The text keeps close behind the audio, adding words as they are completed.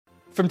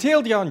From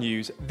TLDR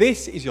News,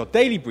 this is your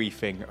daily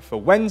briefing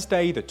for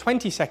Wednesday, the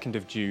 22nd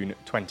of June,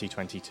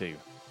 2022.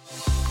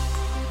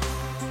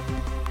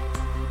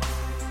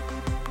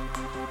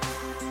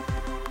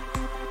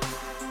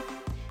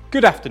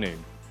 Good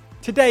afternoon.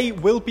 Today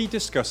we'll be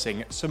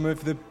discussing some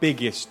of the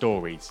biggest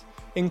stories,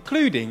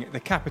 including the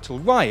Capitol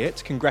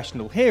riot,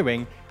 congressional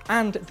hearing,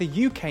 and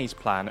the UK's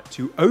plan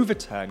to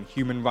overturn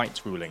human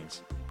rights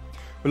rulings.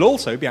 We'll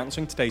also be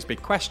answering today's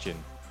big question: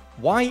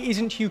 why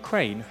isn't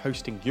Ukraine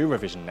hosting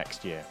Eurovision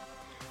next year?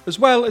 As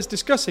well as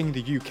discussing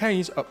the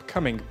UK's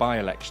upcoming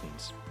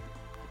by-elections.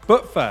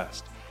 But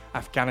first,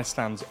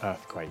 Afghanistan's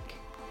earthquake.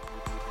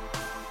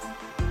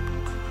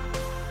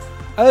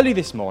 Early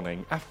this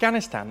morning,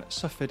 Afghanistan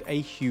suffered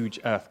a huge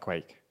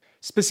earthquake.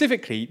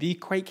 Specifically, the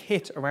quake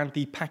hit around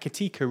the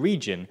Pakatika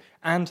region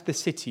and the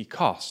city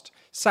Khost,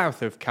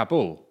 south of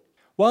Kabul.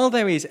 While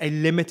there is a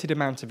limited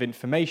amount of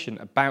information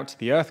about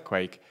the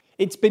earthquake,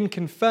 it's been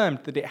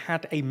confirmed that it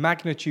had a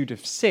magnitude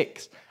of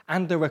 6,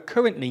 and there are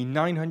currently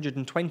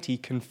 920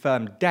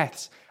 confirmed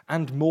deaths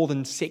and more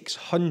than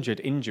 600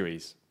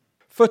 injuries.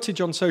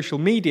 Footage on social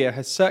media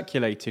has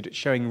circulated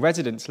showing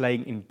residents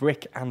laying in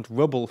brick and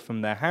rubble from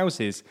their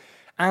houses,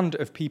 and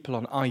of people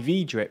on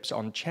IV drips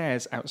on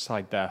chairs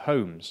outside their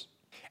homes.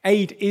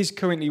 Aid is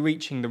currently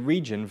reaching the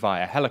region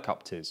via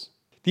helicopters.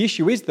 The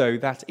issue is, though,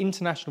 that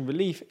international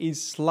relief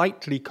is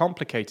slightly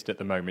complicated at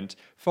the moment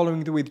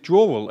following the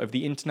withdrawal of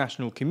the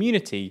international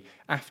community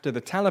after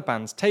the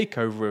Taliban's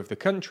takeover of the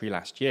country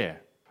last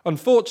year.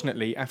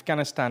 Unfortunately,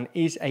 Afghanistan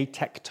is a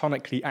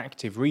tectonically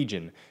active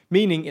region,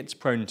 meaning it's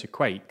prone to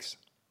quakes.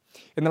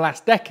 In the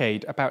last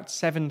decade, about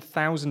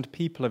 7,000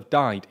 people have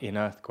died in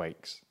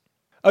earthquakes.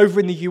 Over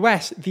in the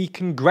US, the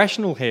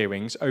congressional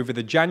hearings over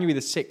the January the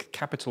 6th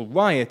Capitol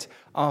riot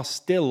are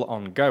still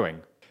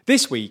ongoing.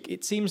 This week,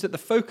 it seems that the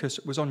focus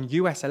was on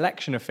US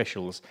election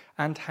officials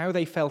and how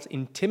they felt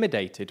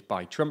intimidated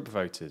by Trump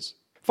voters.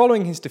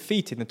 Following his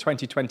defeat in the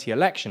 2020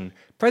 election,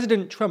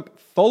 President Trump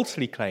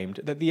falsely claimed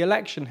that the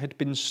election had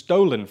been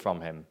stolen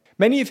from him.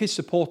 Many of his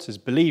supporters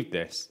believed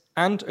this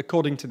and,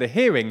 according to the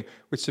hearing,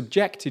 were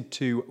subjected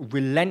to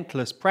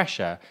relentless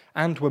pressure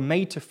and were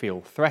made to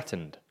feel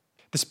threatened.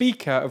 The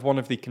Speaker of one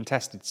of the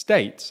contested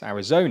states,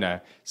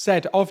 Arizona,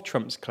 said of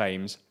Trump's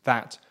claims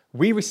that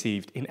 "We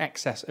received in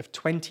excess of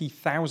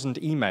 20,000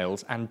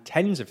 emails and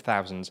tens of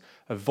thousands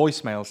of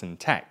voicemails and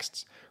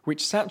texts,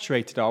 which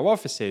saturated our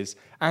offices,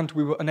 and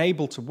we were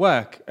unable to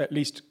work, at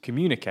least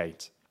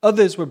communicate."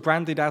 Others were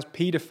branded as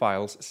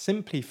paedophiles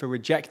simply for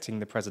rejecting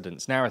the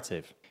president's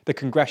narrative. The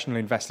congressional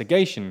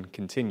investigation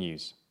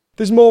continues.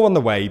 There's more on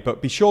the way,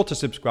 but be sure to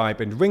subscribe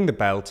and ring the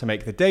bell to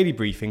make the daily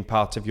briefing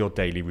part of your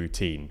daily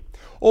routine.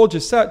 Or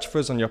just search for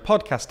us on your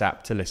podcast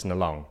app to listen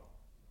along.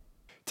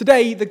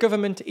 Today, the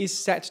government is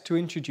set to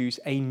introduce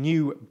a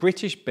new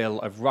British Bill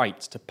of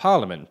Rights to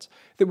Parliament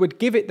that would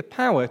give it the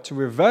power to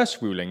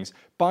reverse rulings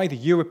by the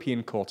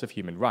European Court of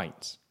Human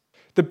Rights.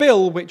 The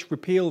bill, which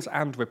repeals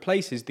and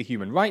replaces the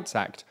Human Rights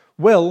Act,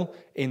 will,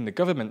 in the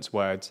government's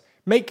words,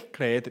 make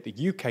clear that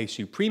the UK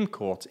Supreme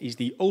Court is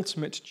the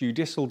ultimate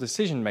judicial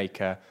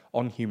decision-maker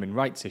on human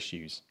rights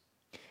issues.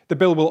 The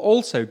bill will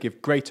also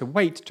give greater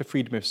weight to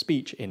freedom of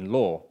speech in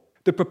law.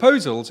 The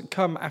proposals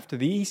come after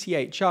the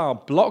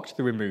ECHR blocked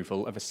the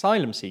removal of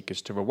asylum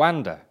seekers to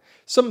Rwanda,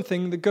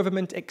 something the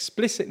government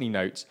explicitly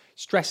notes,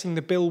 stressing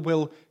the bill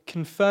will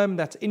confirm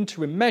that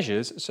interim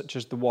measures, such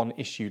as the one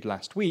issued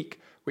last week,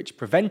 which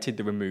prevented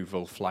the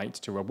removal flight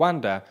to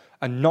Rwanda,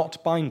 are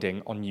not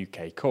binding on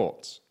UK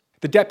courts.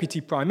 The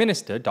Deputy Prime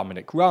Minister,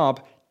 Dominic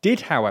Raab,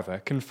 did,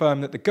 however,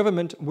 confirm that the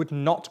government would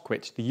not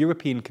quit the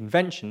European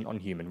Convention on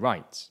Human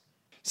Rights.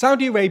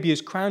 Saudi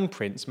Arabia's Crown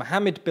Prince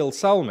Mohammed bin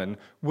Salman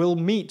will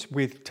meet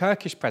with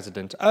Turkish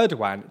President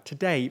Erdogan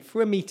today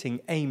for a meeting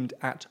aimed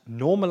at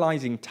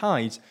normalising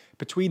ties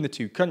between the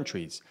two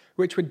countries,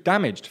 which were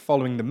damaged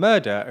following the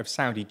murder of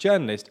Saudi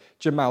journalist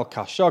Jamal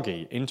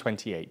Khashoggi in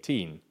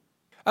 2018.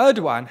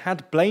 Erdogan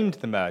had blamed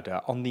the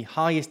murder on the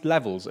highest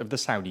levels of the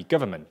Saudi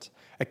government,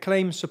 a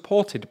claim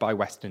supported by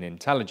Western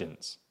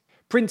intelligence.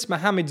 Prince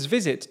Mohammed's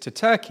visit to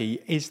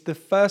Turkey is the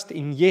first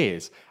in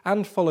years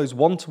and follows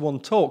one-to-one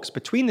talks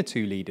between the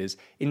two leaders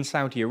in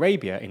Saudi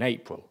Arabia in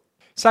April.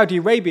 Saudi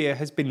Arabia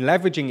has been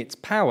leveraging its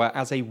power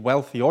as a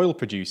wealthy oil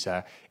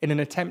producer in an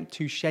attempt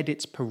to shed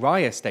its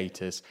pariah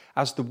status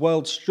as the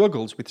world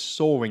struggles with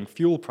soaring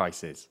fuel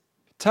prices.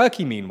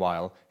 Turkey,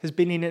 meanwhile, has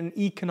been in an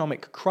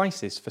economic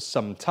crisis for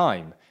some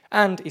time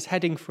and is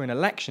heading for an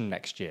election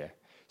next year,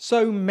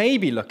 so may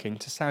be looking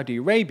to Saudi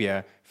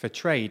Arabia for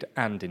trade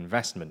and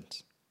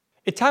investment.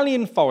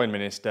 Italian Foreign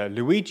Minister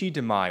Luigi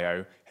Di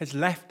Maio has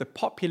left the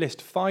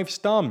populist Five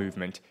Star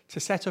Movement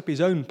to set up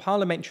his own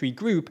parliamentary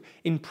group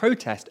in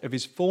protest of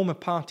his former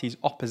party's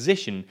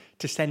opposition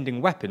to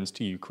sending weapons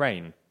to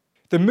Ukraine.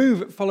 The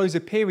move follows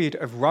a period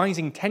of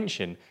rising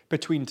tension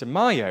between Di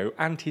Maio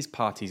and his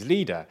party's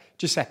leader,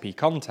 Giuseppe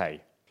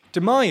Conte.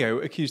 Di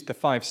Maio accused the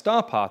Five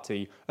Star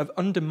Party of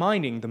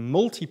undermining the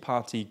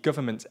multi-party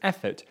government's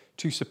effort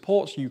to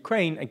support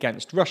Ukraine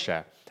against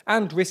Russia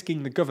and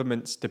risking the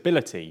government's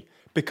stability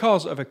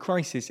because of a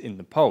crisis in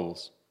the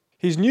polls.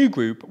 His new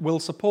group will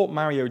support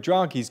Mario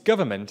Draghi's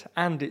government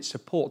and its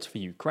support for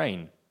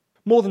Ukraine.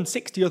 More than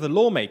 60 other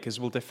lawmakers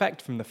will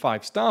defect from the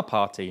Five Star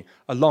Party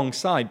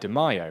alongside Di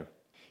Maio.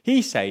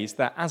 He says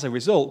that as a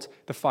result,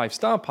 the Five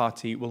Star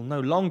Party will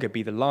no longer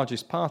be the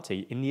largest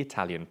party in the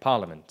Italian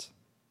parliament.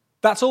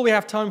 That's all we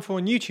have time for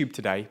on YouTube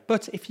today,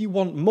 but if you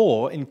want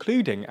more,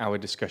 including our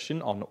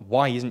discussion on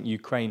why isn't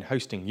Ukraine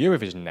hosting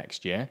Eurovision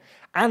next year,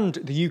 and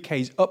the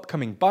UK's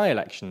upcoming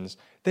by-elections,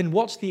 then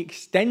watch the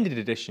extended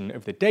edition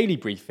of the Daily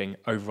Briefing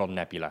over on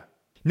Nebula.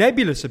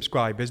 Nebula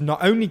subscribers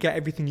not only get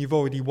everything you've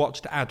already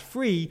watched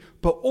ad-free,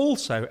 but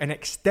also an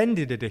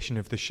extended edition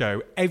of the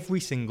show every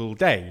single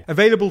day,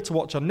 available to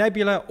watch on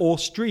Nebula or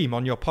stream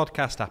on your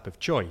podcast app of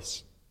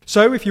choice.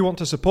 So if you want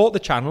to support the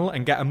channel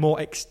and get a more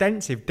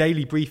extensive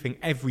daily briefing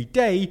every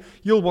day,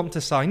 you'll want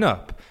to sign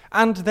up.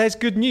 And there's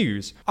good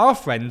news. Our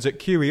friends at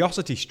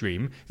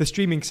CuriosityStream, the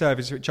streaming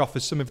service which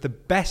offers some of the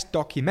best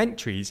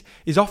documentaries,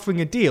 is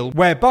offering a deal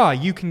whereby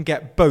you can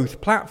get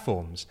both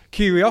platforms,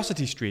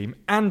 CuriosityStream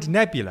and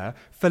Nebula,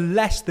 for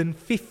less than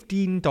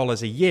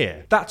 $15 a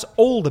year. That's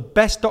all the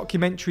best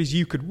documentaries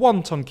you could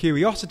want on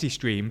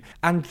CuriosityStream,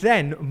 and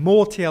then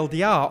more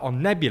TLDR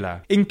on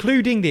Nebula,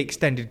 including the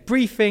extended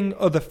briefing,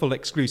 other full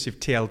exclusive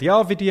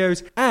TLDR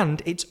videos,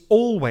 and it's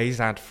always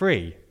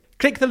ad-free.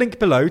 Click the link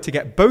below to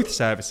get both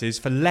services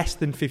for less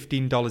than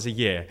 $15 a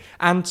year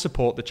and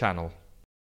support the channel.